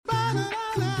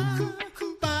You're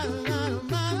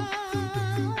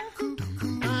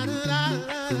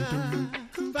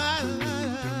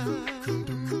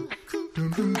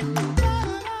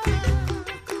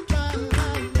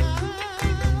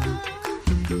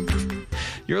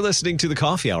listening to The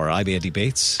Coffee Hour. I'm Andy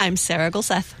Bates. I'm Sarah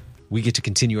Gulseth. We get to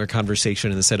continue our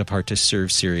conversation in the Set Apart to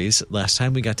Serve series. Last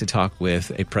time we got to talk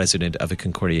with a president of a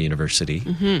Concordia University.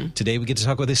 Mm-hmm. Today we get to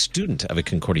talk with a student of a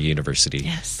Concordia University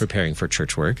preparing for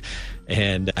church work.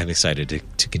 And I'm excited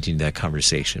to continue that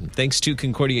conversation. Thanks to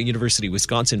Concordia University,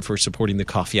 Wisconsin for supporting the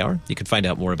Coffee Hour. You can find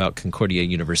out more about Concordia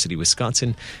University,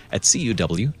 Wisconsin at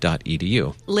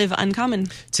cuw.edu. Live uncommon.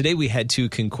 Today we head to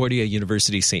Concordia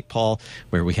University, St. Paul,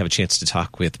 where we have a chance to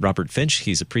talk with Robert Finch.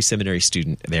 He's a pre-seminary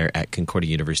student there at Concordia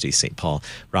University, St. Paul.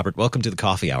 Robert, welcome to the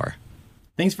Coffee Hour.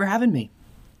 Thanks for having me.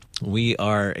 We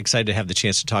are excited to have the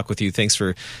chance to talk with you. Thanks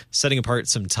for setting apart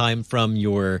some time from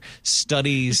your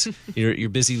studies, your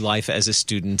busy life as a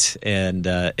student, and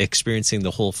experiencing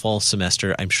the whole fall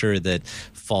semester. I'm sure that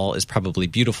fall is probably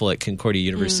beautiful at Concordia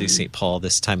University, St. Paul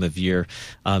this time of year.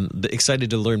 Excited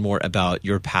to learn more about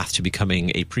your path to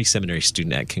becoming a pre-seminary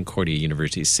student at Concordia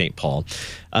University, St. Paul.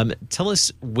 Tell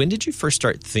us, when did you first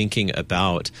start thinking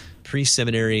about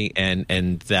pre-seminary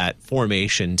and that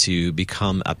formation to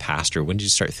become a pastor? When did you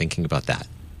start thinking about that?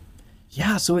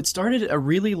 Yeah, so it started a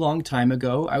really long time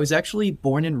ago. I was actually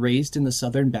born and raised in the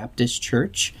Southern Baptist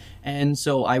Church. And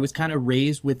so I was kind of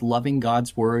raised with loving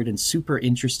God's word and super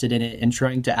interested in it and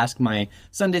trying to ask my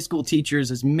Sunday school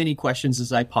teachers as many questions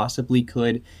as I possibly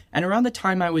could. And around the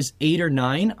time I was 8 or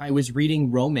 9, I was reading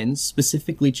Romans,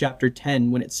 specifically chapter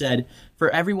 10, when it said, "For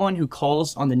everyone who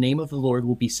calls on the name of the Lord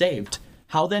will be saved.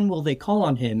 How then will they call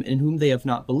on him in whom they have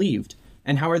not believed?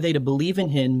 And how are they to believe in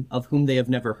him of whom they have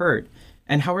never heard?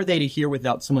 And how are they to hear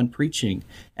without someone preaching?"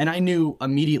 And I knew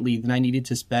immediately that I needed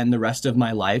to spend the rest of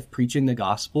my life preaching the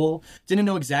gospel. Didn't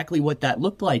know exactly what that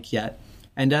looked like yet.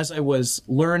 And as I was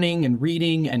learning and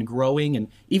reading and growing and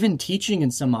even teaching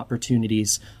in some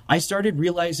opportunities, I started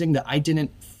realizing that I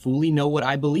didn't fully know what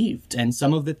I believed. And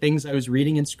some of the things I was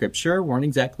reading in scripture weren't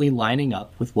exactly lining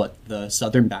up with what the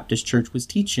Southern Baptist Church was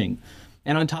teaching.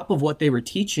 And on top of what they were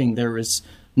teaching,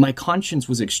 my conscience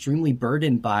was extremely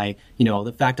burdened by,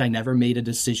 the fact I never made a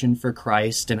decision for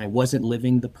Christ and I wasn't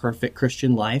living the perfect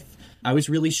Christian life. I was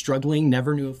really struggling,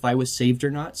 never knew if I was saved or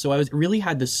not. So I really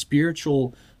had this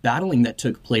spiritual battling that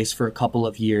took place for a couple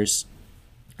of years.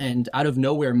 And out of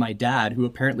nowhere, my dad, who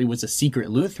apparently was a secret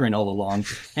Lutheran all along,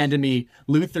 handed me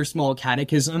Luther's Small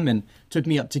Catechism and took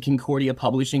me up to Concordia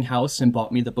Publishing House and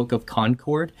bought me the book of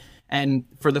Concord. And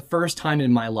for the first time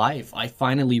in my life, I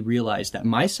finally realized that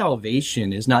my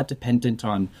salvation is not dependent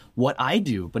on what I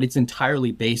do, but it's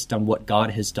entirely based on what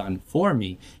God has done for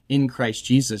me in Christ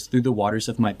Jesus through the waters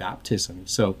of my baptism.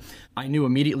 So I knew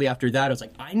immediately after that, I was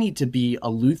like, I need to be a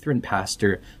Lutheran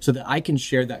pastor so that I can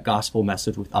share that gospel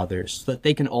message with others, so that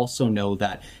they can also know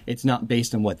that it's not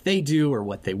based on what they do or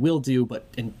what they will do, but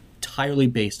entirely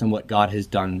based on what God has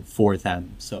done for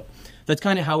them. So that's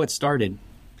kind of how it started.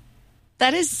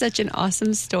 That is such an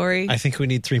awesome story. I think we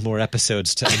need 3 more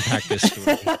episodes to unpack this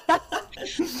story.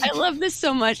 I love this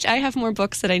so much. I have more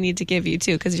books that I need to give you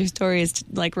too, because your story is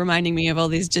like reminding me of all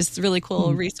these just really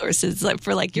cool resources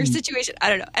for your situation. I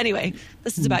don't know. Anyway,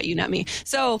 this is about you, not me.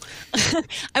 So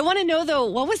I want to know though,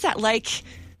 what was that like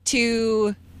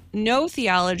to know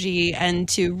theology and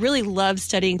to really love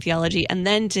studying theology and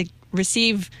then to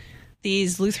receive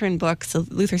these Lutheran books,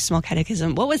 Luther's Small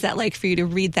Catechism? What was that like for you to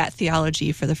read that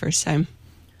theology for the first time?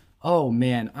 Oh,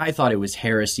 man, I thought it was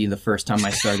heresy the first time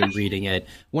I started reading it.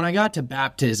 When I got to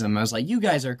baptism, I was like, you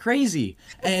guys are crazy.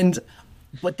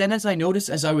 But then as I noticed,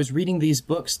 as I was reading these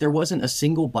books, there wasn't a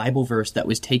single Bible verse that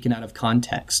was taken out of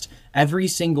context. Every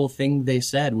single thing they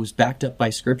said was backed up by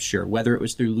Scripture, whether it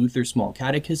was through Luther's Small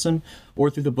Catechism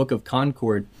or through the Book of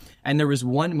Concord. And there was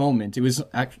one moment, it was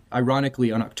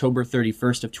ironically on October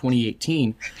 31st of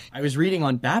 2018, I was reading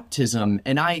on baptism,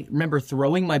 and I remember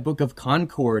throwing my Book of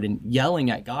Concord and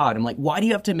yelling at God. I'm like, why do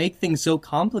you have to make things so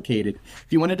complicated? If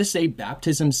you wanted to say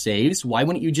baptism saves, why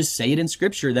wouldn't you just say it in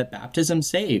Scripture that baptism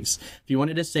saves? If you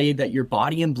wanted to say that your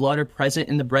body and blood are present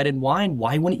in the bread and wine,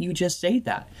 why wouldn't you just say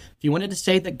that? If you wanted to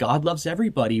say that God loves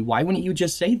everybody, why wouldn't you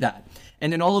just say that?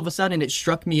 And then all of a sudden it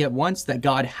struck me at once that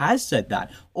God has said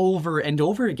that over and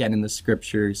over again in the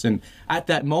Scriptures. And at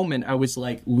that moment, I was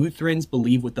like, Lutherans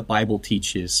believe what the Bible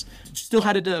teaches. Still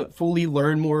had to fully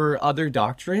learn more other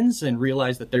doctrines and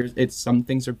realize that some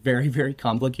things are very, very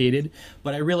complicated.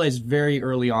 But I realized very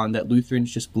early on that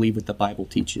Lutherans just believe what the Bible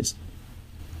teaches.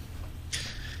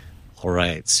 All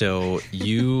right. So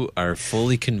you are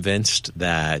fully convinced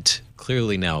that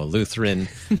clearly now a Lutheran.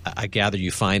 I gather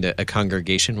you find a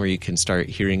congregation where you can start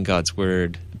hearing God's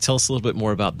word. Tell us a little bit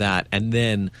more about that, and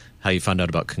then how you found out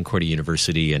about Concordia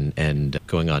University and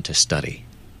going on to study.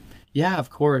 Yeah, of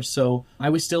course. So I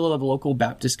was still at a local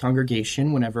Baptist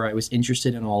congregation whenever I was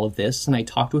interested in all of this, and I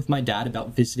talked with my dad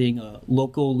about visiting a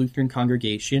local Lutheran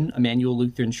congregation, Emmanuel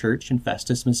Lutheran Church in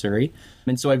Festus, Missouri.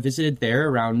 And so I visited there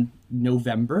around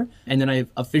November, and then I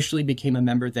officially became a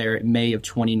member there in May of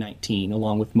 2019,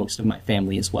 along with most of my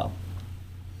family as well.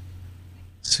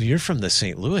 So you're from the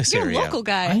St. Louis You're area. a local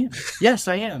guy. Yes,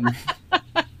 I am.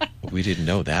 We didn't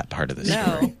know that part of the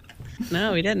story.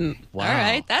 No, we didn't. Wow. All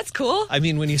right, that's cool. I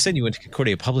mean, when you said you went to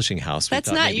Concordia Publishing House, we That's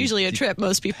thought not maybe usually a you trip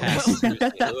most people passed go. through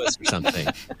St. Louis or something.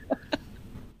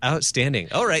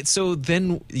 Outstanding. All right, so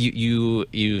then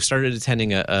you started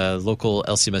attending a local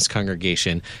LCMS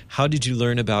congregation. How did you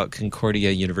learn about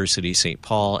Concordia University St.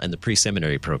 Paul and the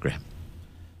Pre-Seminary program?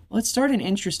 Well, it started an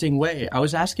interesting way. I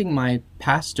was asking my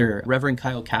pastor, Reverend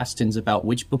Kyle Castins, about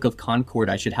which book of Concord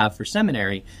I should have for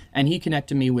seminary, and he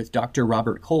connected me with Dr.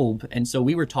 Robert Kolb, and so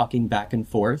we were talking back and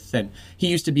forth, and he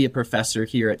used to be a professor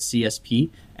here at CSP,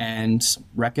 and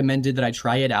recommended that I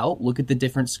try it out, look at the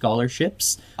different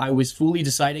scholarships. I was fully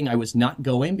deciding I was not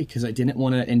going because I didn't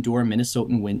want to endure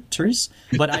Minnesotan winters,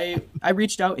 but I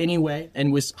reached out anyway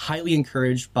and was highly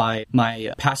encouraged by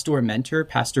my pastor mentor,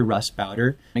 Pastor Russ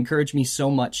Bowder. Encouraged me so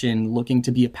much in looking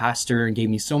to be a pastor and gave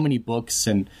me so many books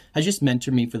and has just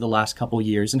mentored me for the last couple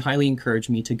years and highly encouraged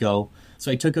me to go.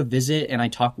 So I took a visit and I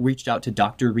reached out to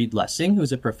Dr. Reed Lessing,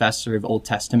 who's a professor of Old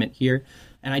Testament here.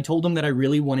 And I told him that I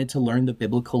really wanted to learn the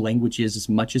biblical languages as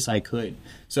much as I could.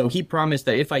 So he promised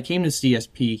that if I came to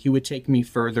CSP, he would take me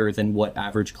further than what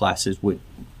average classes would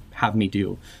have me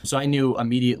do. So I knew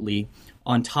immediately,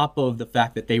 on top of the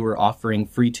fact that they were offering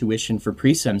free tuition for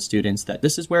pre-sem students, that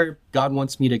this is where God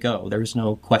wants me to go. There was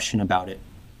no question about it.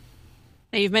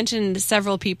 Now, you've mentioned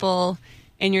several people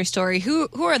in your story. Who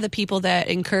are the people that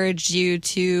encouraged you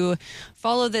to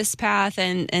follow this path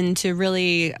and to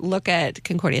really look at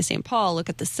Concordia St. Paul, look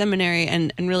at the seminary,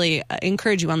 and really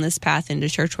encourage you on this path into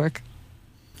church work?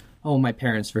 Oh, my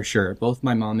parents, for sure. Both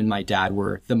my mom and my dad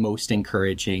were the most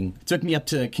encouraging. It took me up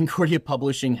to Concordia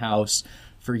Publishing House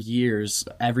for years,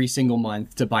 every single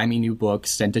month, to buy me new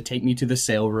books and to take me to the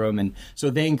sale room. And so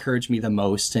they encouraged me the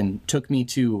most and took me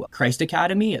to Christ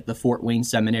Academy at the Fort Wayne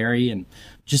Seminary and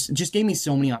just gave me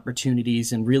so many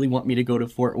opportunities and really want me to go to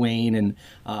Fort Wayne.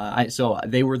 And so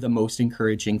they were the most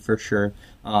encouraging for sure.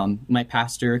 My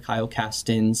pastor, Kyle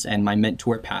Castins, and my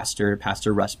mentor pastor,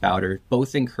 Pastor Russ Bowder,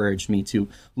 both encouraged me to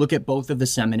look at both of the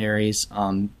seminaries,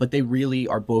 but they really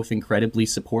are both incredibly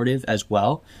supportive as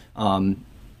well.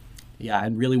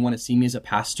 And really want to see me as a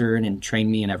pastor and train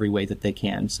me in every way that they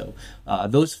can. So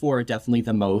those four are definitely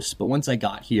the most. But once I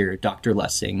got here, Dr.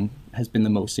 Lessing has been the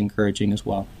most encouraging as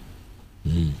well.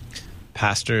 Mm.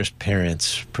 Pastors,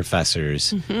 parents,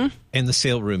 professors, and the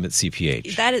sale room at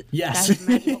CPH. That is a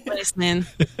magical place, man.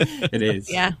 It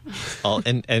is. Yeah.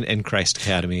 And Christ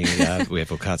Academy. We have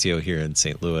Vocatio here in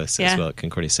St. Louis as well at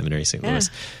Concordia Seminary, St. Louis.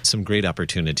 Some great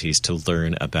opportunities to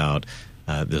learn about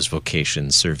those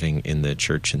vocations, serving in the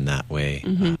church in that way.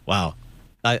 Wow.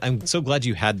 I'm so glad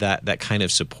you had that kind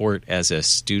of support as a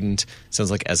student.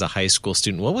 Sounds like as a high school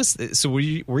student. Were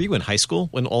you in high school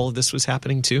when all of this was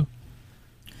happening too?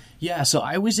 Yeah, so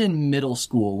I was in middle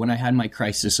school when I had my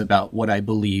crisis about what I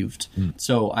believed.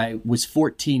 So I was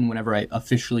 14 whenever I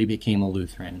officially became a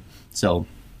Lutheran. So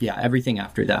yeah, everything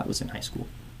after that was in high school.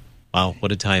 Wow,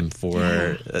 what a time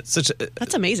for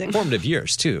That's amazing. Formative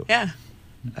years too. Yeah.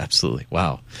 Absolutely.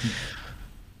 Wow.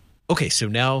 Okay, so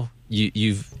now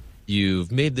you've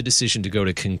made the decision to go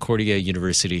to Concordia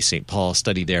University St. Paul,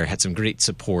 study there, had some great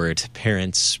support.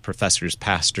 Parents, professors,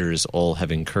 pastors all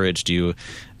have encouraged you.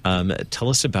 Tell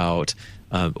us about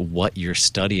what you're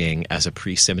studying as a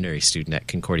pre-seminary student at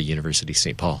Concordia University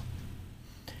St. Paul.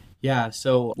 Yeah,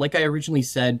 so like I originally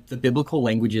said, the biblical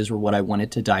languages were what I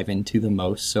wanted to dive into the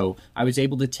most. So I was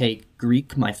able to take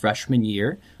Greek my freshman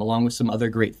year, along with some other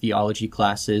great theology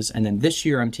classes. And then this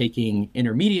year I'm taking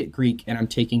intermediate Greek and I'm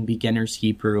taking beginner's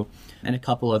Hebrew and a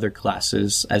couple other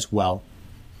classes as well.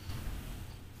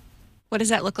 What does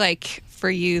that look like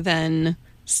for you then,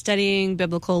 studying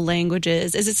biblical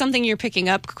languages? Is it something you're picking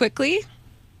up quickly?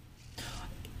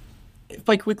 If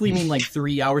I quickly mean like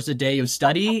 3 hours a day of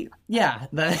study, yeah,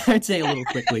 I'd say a little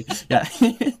quickly. Yeah.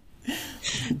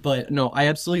 But no, I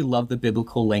absolutely love the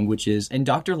biblical languages. And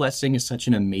Dr. Lessing is such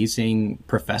an amazing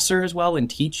professor as well in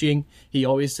teaching. He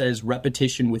always says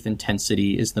repetition with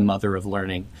intensity is the mother of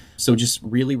learning. So just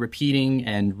really repeating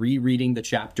and rereading the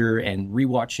chapter and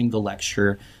rewatching the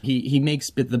lecture, he makes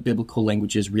the biblical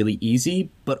languages really easy,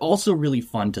 but also really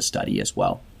fun to study as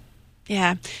well.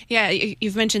 Yeah. Yeah.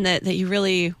 You've mentioned that you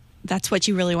really, that's what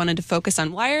you really wanted to focus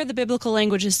on. Why are the biblical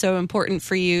languages so important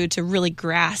for you to really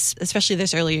grasp, especially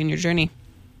this early in your journey?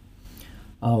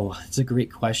 Oh, that's a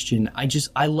great question.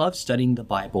 I love studying the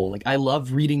Bible. Like, I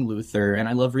love reading Luther and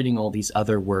I love reading all these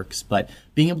other works, but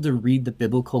being able to read the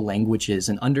biblical languages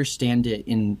and understand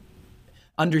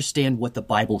what the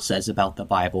Bible says about the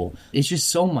Bible is just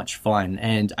so much fun.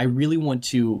 And I really want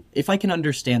to, if I can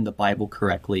understand the Bible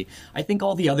correctly, I think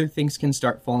all the other things can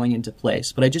start falling into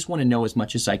place. But I just want to know as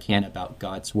much as I can about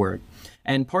God's Word.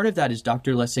 And part of that is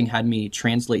Dr. Lessing had me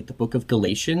translate the book of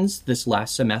Galatians this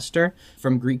last semester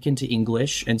from Greek into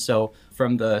English. And so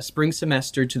from the spring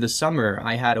semester to the summer,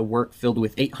 I had a work filled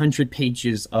with 800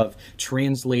 pages of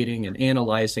translating and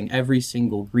analyzing every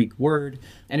single Greek word.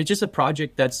 And it's just a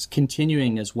project that's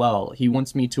continuing as well. He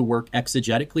wants me to work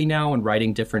exegetically now and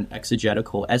writing different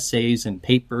exegetical essays and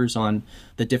papers on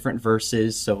the different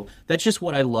verses. So that's just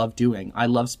what I love doing. I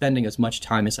love spending as much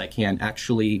time as I can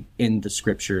actually in the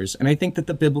scriptures. And I think that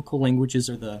the biblical languages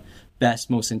are the best,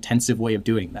 most intensive way of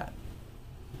doing that.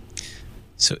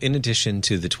 So in addition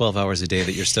to the 12 hours a day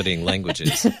that you're studying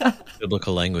languages,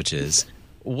 biblical languages,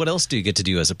 what else do you get to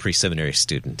do as a pre-seminary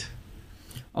student?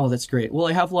 Oh, that's great. Well,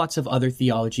 I have lots of other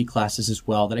theology classes as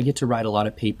well that I get to write a lot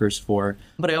of papers for,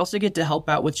 but I also get to help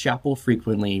out with chapel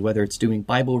frequently, whether it's doing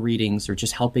Bible readings or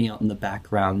just helping out in the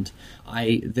background.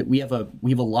 We have a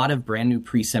lot of brand new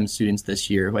pre-sem students this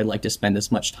year who I'd like to spend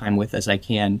as much time with as I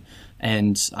can.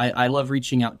 And I love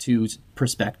reaching out to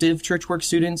prospective church work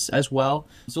students as well.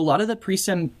 So a lot of the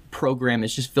pre-sem program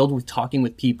is just filled with talking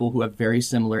with people who have very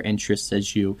similar interests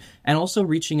as you, and also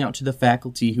reaching out to the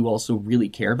faculty who also really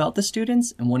care about the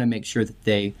students and want to make sure that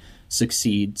they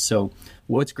succeed. So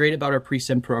what's great about our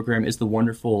pre-sem program is the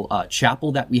wonderful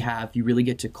chapel that we have. You really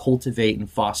get to cultivate and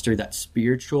foster that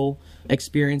spiritual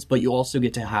experience, but you also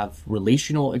get to have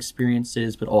relational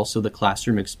experiences, but also the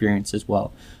classroom experience as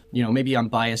well. You know, maybe I'm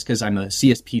biased because I'm a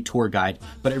CSP tour guide,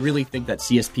 but I really think that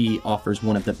CSP offers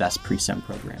one of the best pre-sem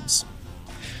programs.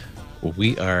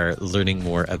 We are learning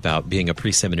more about being a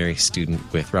pre-seminary student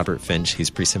with Robert Finch. He's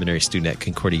a pre-seminary student at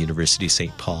Concordia University,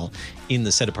 St. Paul, in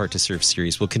the Set Apart to Serve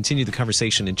series. We'll continue the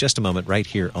conversation in just a moment right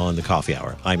here on the Coffee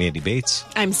Hour. I'm Andy Bates.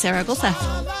 I'm Sarah Gulseth.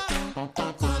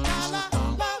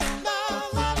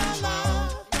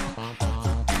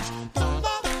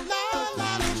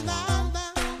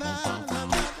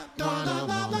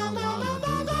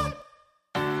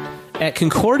 At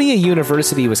Concordia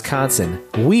University, Wisconsin,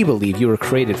 we believe you were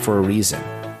created for a reason: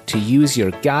 to use your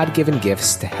God-given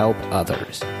gifts to help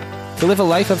others, to live a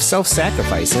life of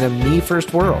self-sacrifice in a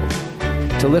me-first world,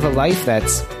 to live a life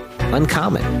that's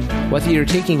uncommon. Whether you're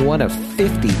taking one of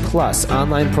 50-plus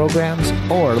online programs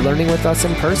or learning with us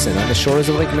in person on the shores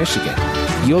of Lake Michigan,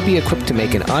 you'll be equipped to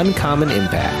make an uncommon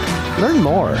impact. Learn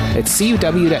more at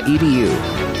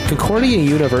cuw.edu. Concordia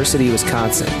University,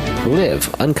 Wisconsin.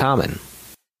 Live uncommon.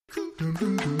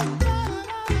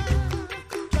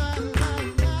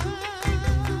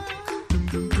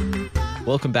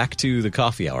 Welcome back to the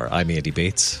Coffee Hour. I'm Andy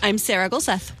Bates. I'm Sarah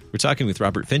Gulseth. We're talking with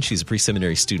Robert Finch. He's a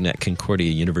pre-seminary student at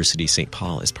Concordia University, St.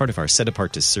 Paul, as part of our Set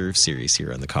Apart to Serve series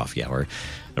here on the Coffee Hour.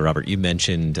 Now, Robert, you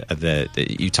mentioned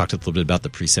that you talked a little bit about the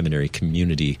pre-seminary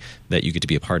community that you get to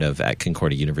be a part of at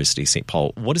Concordia University, St.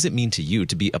 Paul. What does it mean to you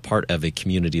to be a part of a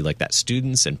community like that?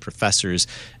 Students and professors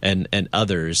and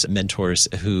others, mentors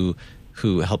who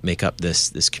help make up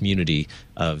this community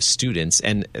of students,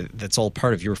 and that's all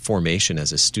part of your formation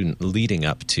as a student leading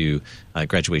up to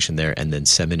graduation there and then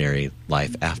seminary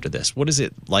life after this. What is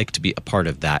it like to be a part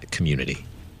of that community?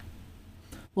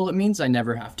 Well, it means I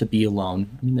never have to be alone.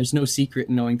 I mean, there's no secret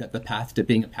in knowing that the path to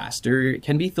being a pastor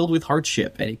can be filled with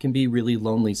hardship, and it can be really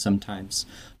lonely sometimes.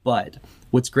 But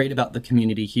what's great about the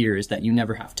community here is that you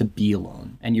never have to be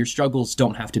alone, and your struggles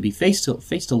don't have to be faced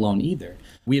alone either.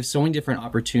 We have so many different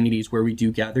opportunities where we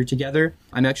do gather together.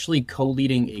 I'm actually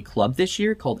co-leading a club this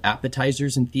year called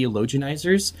Appetizers and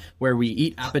Theologianizers, where we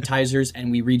eat appetizers and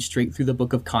we read straight through the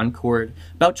book of Concord.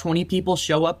 About 20 people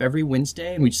show up every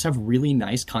Wednesday, and we just have really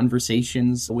nice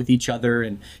conversations with each other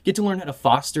and get to learn how to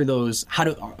foster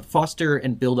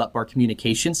and build up our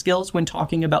communication skills when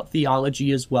talking about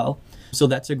theology as well. So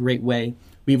that's a great way.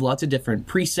 We have lots of different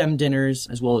pre-sem dinners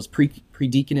as well as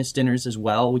pre-deaconess dinners as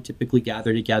well. We typically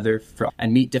gather together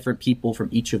and meet different people from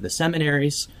each of the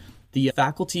seminaries. The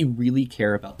faculty really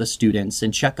care about the students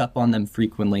and check up on them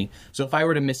frequently. So if I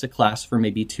were to miss a class for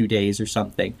maybe 2 days or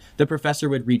something, the professor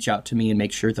would reach out to me and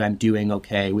make sure that I'm doing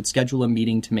okay, would schedule a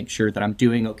meeting to make sure that I'm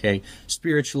doing okay,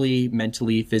 spiritually,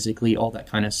 mentally, physically, all that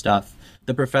kind of stuff.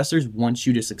 The professors want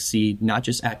you to succeed, not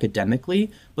just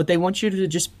academically, but they want you to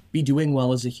just be doing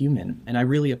well as a human. And I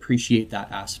really appreciate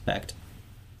that aspect.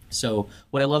 So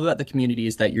what I love about the community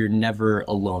is that you're never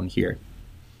alone here.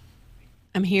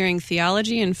 I'm hearing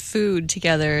theology and food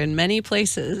together in many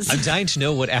places. I'm dying to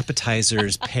know what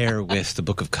appetizers pair with the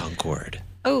Book of Concord.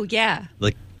 Oh, yeah.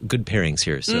 Like, good pairings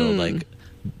here. So,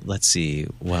 let's see.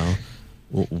 Well,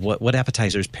 what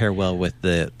appetizers pair well with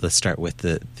let's start with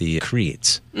the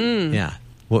creeds. Yeah.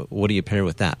 What do you pair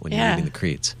with that when you're eating the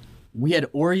creeds? We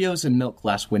had Oreos and milk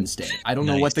last Wednesday. I don't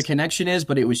know what the connection is,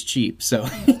 but it was cheap, so...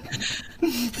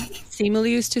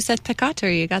 Similius tu set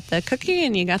peccator. You got the cookie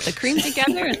and you got the cream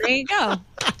together, and there you go.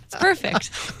 It's perfect.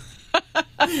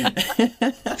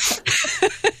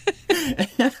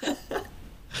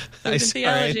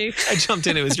 Sorry, I jumped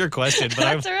in. It was your question,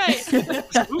 but that's all right.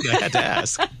 I had to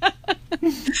ask.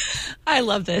 I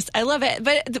love this. I love it.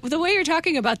 But the way you're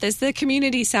talking about this, the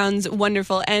community sounds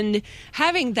wonderful. And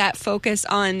having that focus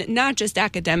on not just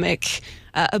academic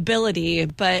ability,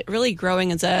 but really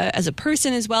growing as a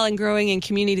person as well, and growing in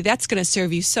community, that's going to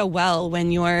serve you so well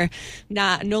when you're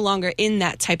no longer in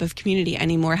that type of community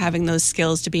anymore, having those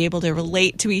skills to be able to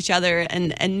relate to each other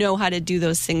and know how to do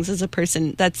those things as a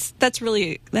person. That's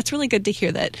really good to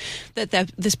hear that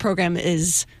this program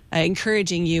is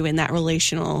encouraging you in that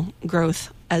relational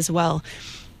growth as well.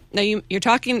 Now you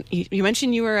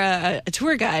mentioned you were a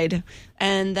tour guide,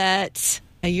 and that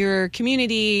your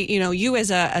community, you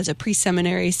as a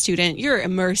pre-seminary student, you're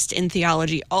immersed in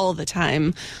theology all the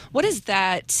time. What is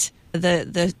that,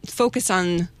 the focus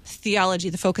on theology,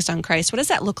 the focus on Christ, what does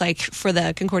that look like for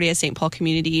the Concordia St. Paul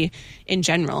community in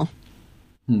general?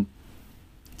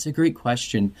 It's a great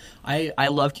question. I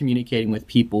love communicating with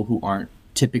people who aren't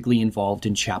typically involved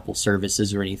in chapel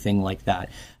services or anything like that.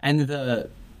 And the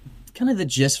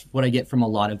gist, what I get from a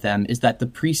lot of them is that the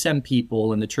pre-sem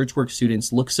people and the church work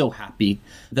students look so happy,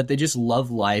 that they just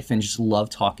love life and just love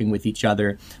talking with each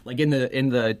other. Like in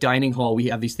the dining hall, we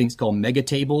have these things called mega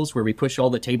tables where we push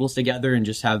all the tables together and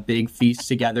just have big feasts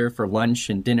together for lunch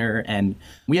and dinner. And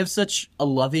we have such a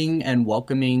loving and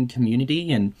welcoming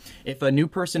community. And if a new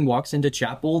person walks into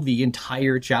chapel, the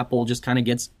entire chapel just kind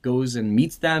of goes and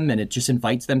meets them, and it just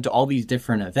invites them to all these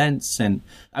different events. And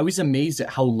I was amazed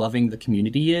at how loving the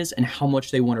community is, and how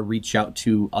much they want to reach out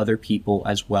to other people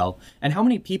as well, and how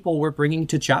many people we're bringing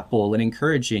to chapel and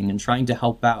encouraging and trying to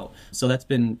help out. So that's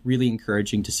been really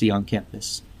encouraging to see on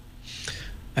campus.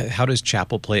 How does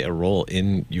chapel play a role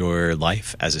in your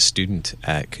life as a student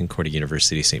at Concordia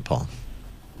University, St. Paul?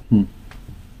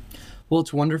 Well,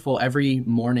 it's wonderful. Every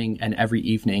morning and every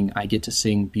evening, I get to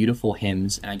sing beautiful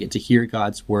hymns, and I get to hear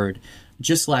God's word.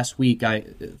 Just last week,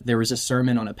 there was a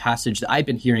sermon on a passage that I've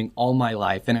been hearing all my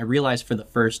life, and I realized for the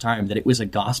first time that it was a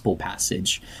gospel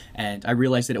passage. And I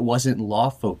realized that it wasn't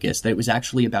law-focused, that it was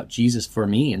actually about Jesus for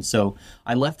me. And so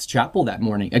I left chapel that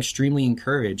morning extremely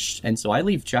encouraged. And so I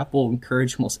leave chapel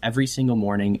encouraged almost every single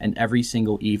morning and every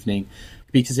single evening,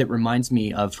 because it reminds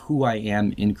me of who I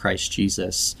am in Christ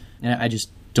Jesus. And I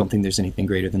just don't think there's anything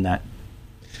greater than that.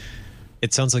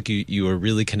 It sounds like you are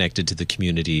really connected to the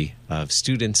community of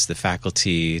students, the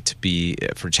faculty,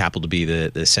 for chapel to be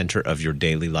the center of your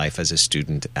daily life as a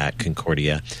student at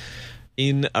Concordia.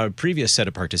 In a previous Set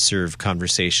Apart to Serve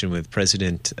conversation with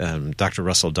President Dr.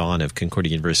 Russell Dawn of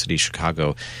Concordia University,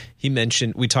 Chicago,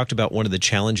 we talked about one of the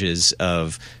challenges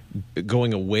of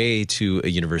going away to a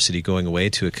university, going away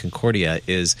to a Concordia,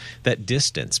 is that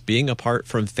distance, being apart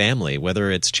from family, whether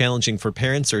it's challenging for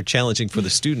parents or challenging for the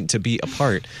student to be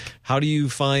apart. How do you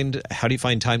find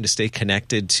time to stay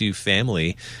connected to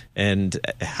family, and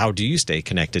how do you stay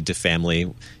connected to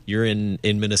family? You're in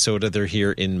Minnesota, they're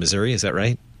here in Missouri, is that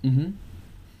right? Mm-hmm.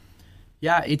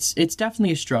 Yeah, it's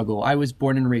definitely a struggle. I was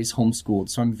born and raised homeschooled,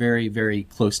 so I'm very, very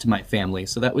close to my family.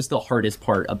 So that was the hardest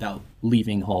part about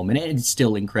leaving home, and it's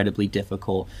still incredibly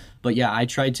difficult. But yeah, I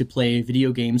tried to play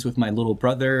video games with my little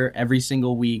brother every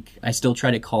single week. I still try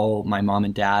to call my mom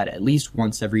and dad at least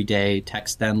once every day,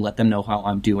 text them, let them know how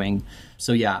I'm doing.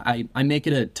 So yeah, I make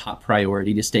it a top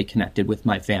priority to stay connected with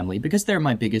my family, because they're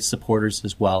my biggest supporters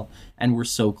as well, and we're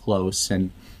so close. And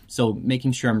so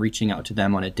making sure I'm reaching out to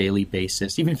them on a daily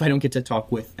basis, even if I don't get to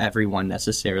talk with everyone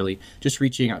necessarily, just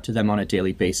reaching out to them on a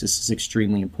daily basis is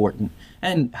extremely important,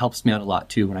 and helps me out a lot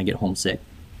too when I get homesick.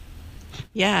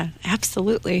 Yeah,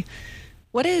 absolutely.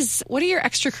 What do your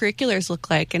extracurriculars look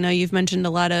like? I know you've mentioned a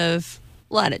lot of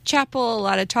a lot of chapel, a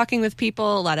lot of talking with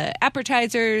people, a lot of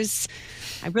appetizers.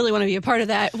 I really want to be a part of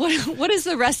that. What does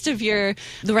the rest of your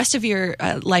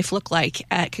life look like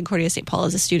at Concordia St. Paul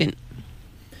as a student?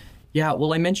 Yeah,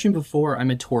 well, I mentioned before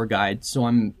I'm a tour guide, so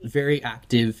I'm very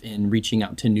active in reaching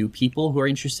out to new people who are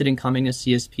interested in coming to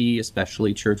CSP,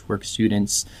 especially church work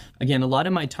students. Again, a lot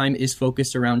of my time is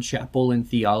focused around chapel and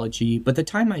theology, but the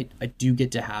time I do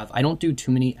get to have, I don't do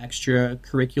too many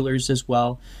extracurriculars as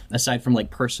well, aside from like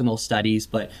personal studies,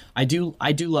 but I do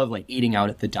love like eating out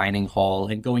at the dining hall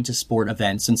and going to sport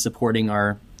events and supporting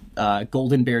our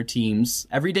Golden Bear teams.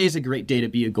 Every day is a great day to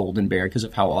be a Golden Bear because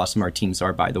of how awesome our teams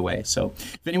are, by the way. So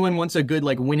if anyone wants a good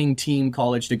like winning team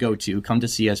college to go to, come to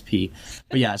CSP.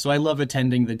 But yeah, so I love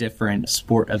attending the different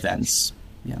sport events.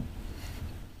 Yeah.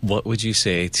 What would you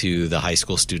say to the high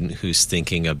school student who's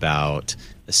thinking about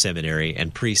a seminary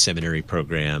and pre-seminary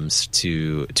programs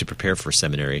to prepare for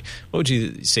seminary? What would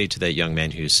you say to that young man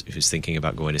who's thinking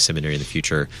about going to seminary in the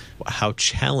future? How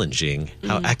challenging,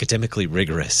 how academically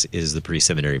rigorous is the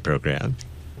pre-seminary program?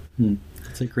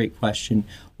 That's a great question.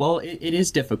 Well, it is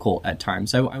difficult at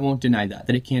times. I won't deny that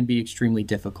it can be extremely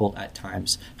difficult at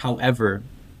times. However,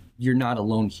 you're not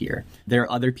alone here. There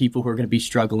are other people who are going to be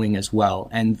struggling as well.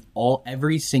 And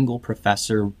every single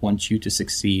professor wants you to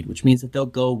succeed, which means that they'll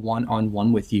go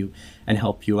one-on-one with you and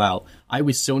help you out. I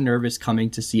was so nervous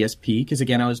coming to CSP because,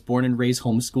 again, I was born and raised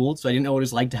homeschooled, so I didn't know what it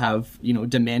was like to have,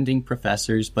 demanding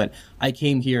professors. But I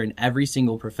came here and every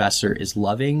single professor is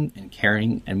loving and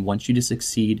caring and wants you to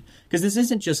succeed, because this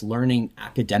isn't just learning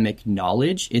academic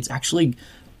knowledge. It's actually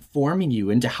forming you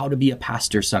into how to be a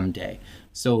pastor someday.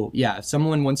 So yeah, if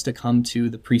someone wants to come to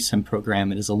the Pre-Sem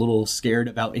program and is a little scared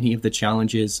about any of the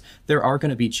challenges, there are going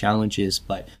to be challenges,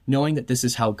 but knowing that this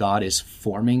is how God is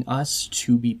forming us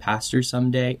to be pastors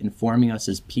someday and forming us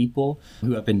as people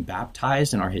who have been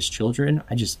baptized and are his children,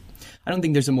 I don't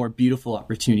think there's a more beautiful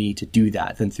opportunity to do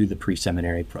that than through the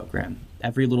pre-seminary program.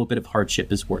 Every little bit of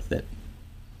hardship is worth it.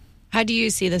 How do you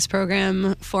see this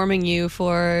program forming you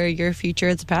for your future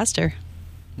as a pastor?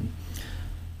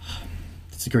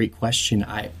 That's a great question.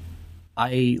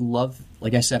 I love,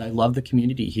 like I said, I love the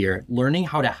community here. Learning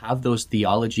how to have those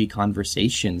theology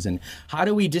conversations and how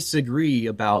do we disagree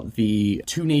about the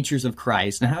two natures of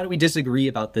Christ and how do we disagree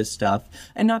about this stuff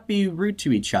and not be rude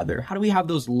to each other? How do we have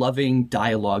those loving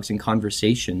dialogues and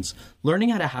conversations? Learning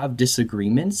how to have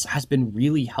disagreements has been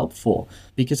really helpful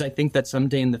because I think that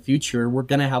someday in the future, we're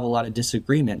going to have a lot of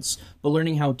disagreements, but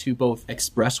learning how to both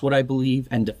express what I believe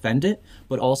and defend it,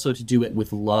 but also to do it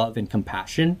with love and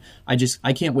compassion.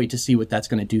 I can't wait to see what that's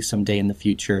going to do someday in the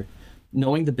future.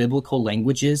 Knowing the biblical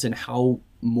languages and how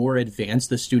more advanced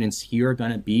the students here are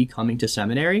going to be coming to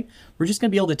seminary, we're just going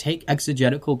to be able to take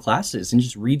exegetical classes and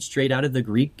just read straight out of the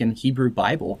Greek and Hebrew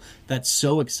Bible. That's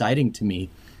so exciting to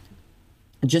me.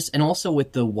 And also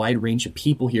with the wide range of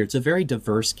people here, it's a very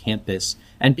diverse campus,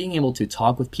 and being able to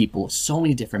talk with people of so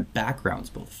many different backgrounds,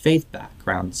 both faith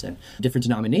backgrounds and different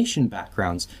denomination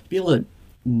backgrounds, to be able to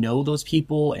know those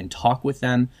people and talk with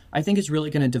them, I think is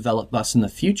really going to develop us in the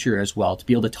future as well, to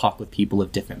be able to talk with people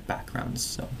of different backgrounds.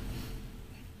 So,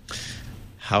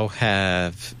 how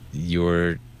have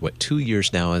your 2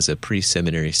 years now as a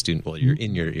pre-seminary student, well, you're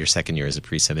in your second year as a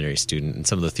pre-seminary student, and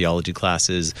some of the theology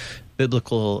classes,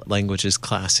 biblical languages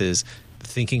classes,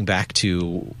 thinking back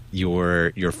to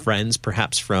your friends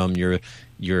perhaps from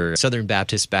your Southern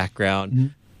Baptist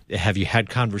background, have you had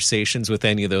conversations with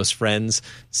any of those friends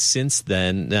since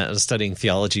then, studying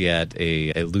theology at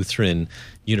a Lutheran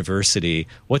university?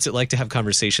 What's it like to have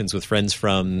conversations with friends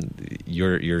from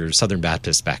your Southern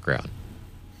Baptist background?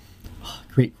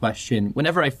 Great question.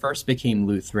 Whenever I first became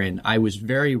Lutheran, I was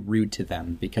very rude to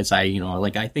them because I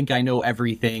think I know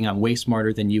everything. I'm way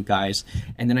smarter than you guys.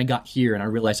 And then I got here and I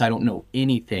realized I don't know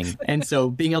anything. And so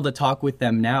being able to talk with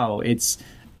them now, it's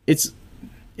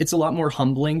a lot more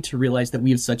humbling to realize that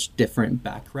we have such different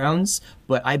backgrounds,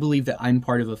 but I believe that I'm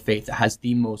part of a faith that has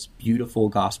the most beautiful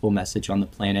gospel message on the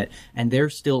planet, and they're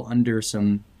still under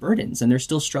some burdens, and they're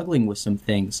still struggling with some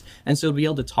things. And so to be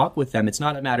able to talk with them, it's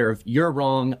not a matter of you're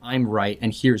wrong, I'm right,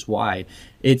 and here's why.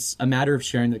 It's a matter of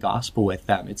sharing the gospel with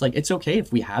them. It's like, it's okay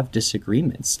if we have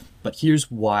disagreements, but here's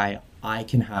why I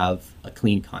can have a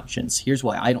clean conscience. Here's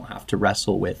why I don't have to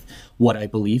wrestle with what I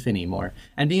believe anymore.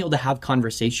 And being able to have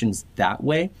conversations that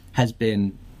way has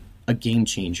been a game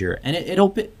changer. And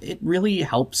it really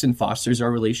helps and fosters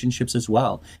our relationships as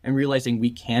well. And realizing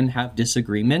we can have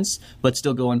disagreements, but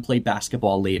still go and play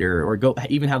basketball later, or go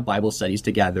even have Bible studies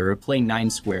together, or play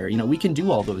 9 Square. We can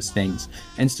do all those things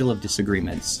and still have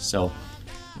disagreements. So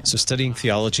studying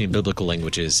theology and biblical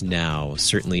languages now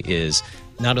certainly is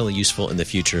not only useful in the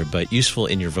future, but useful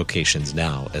in your vocations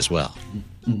now as well.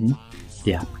 Mm-hmm.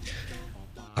 Yeah.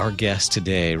 Our guest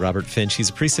today, Robert Finch. He's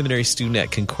a pre-seminary student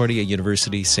at Concordia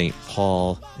University, St.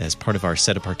 Paul, as part of our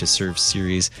Set Apart to Serve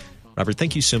series. Robert,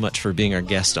 thank you so much for being our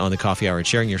guest on the Coffee Hour and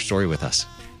sharing your story with us.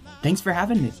 Thanks for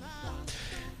having me.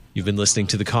 You've been listening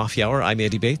to the Coffee Hour. I'm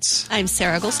Andy Bates. I'm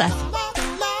Sarah Gulseth.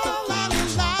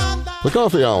 The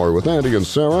Coffee Hour with Andy and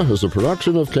Sarah is a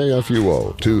production of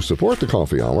KFUO. To support the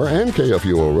Coffee Hour and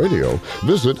KFUO Radio,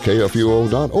 visit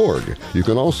KFUO.org. You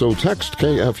can also text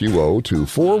KFUO to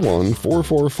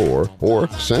 41444 or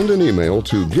send an email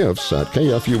to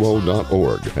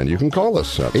gifts@KFUO.org. And you can call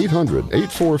us at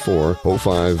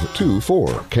 800-844-0524.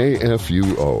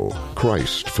 KFUO.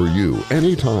 Christ for you,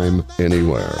 anytime,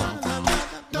 anywhere.